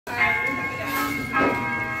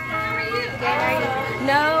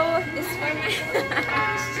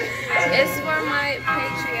It's for my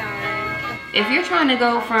Patreon. If you're trying to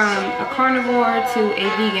go from a carnivore to a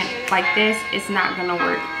vegan like this, it's not gonna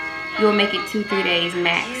work. You'll make it 2-3 days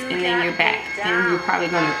max, and then you're back. And you're probably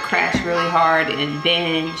gonna crash really hard and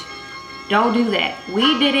binge. Don't do that.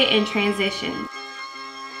 We did it in transition.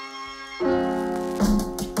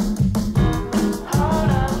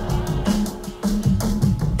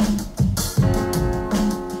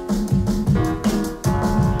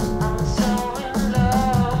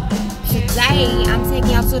 Today, I'm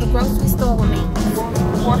taking y'all to the grocery store with me.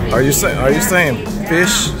 Are you saying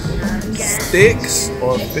fish sticks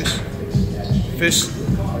or fish?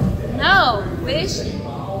 No, fish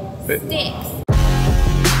sticks.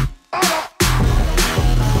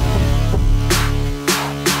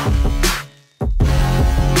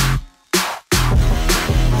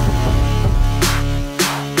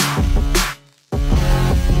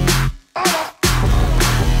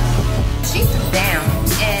 She's down,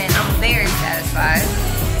 and I'm very satisfied.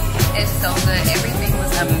 It's so good. Everything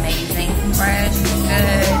was amazing, fresh,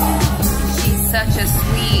 good. She's such a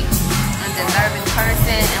sweet and deserving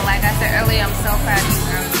person, and like I said earlier, I'm so proud of you,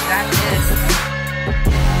 girl. You got this.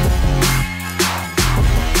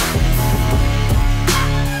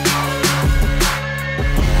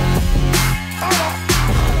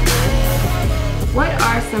 What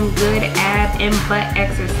are some good ab and butt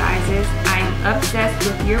exercises? I'm obsessed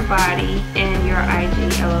with your body and your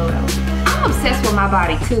IG, LOL. I'm obsessed with my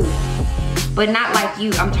body too, but not like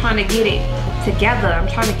you. I'm trying to get it together. I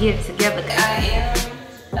am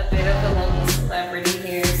a bit of a local celebrity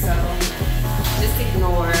here, so just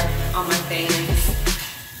ignore all my fans.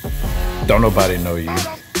 Don't nobody know you.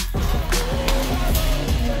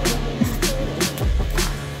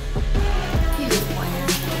 You just playing.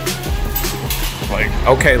 Like,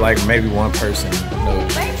 okay, like maybe one person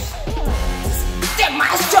knows.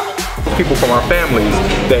 People from our families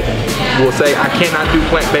that will say, I cannot do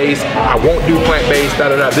plant-based, I won't do plant-based, da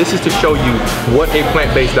da da. This is to show you what a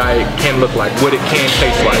plant-based diet can look like, what it can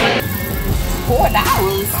taste like. $4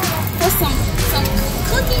 for some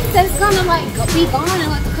cookies that's gonna like be gone in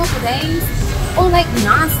like a couple days, or like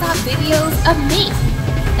non-stop videos of me.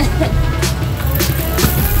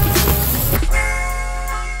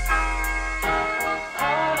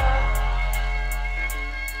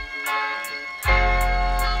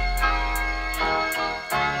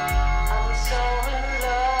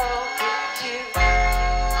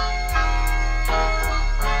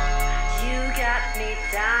 You got me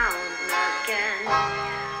down again.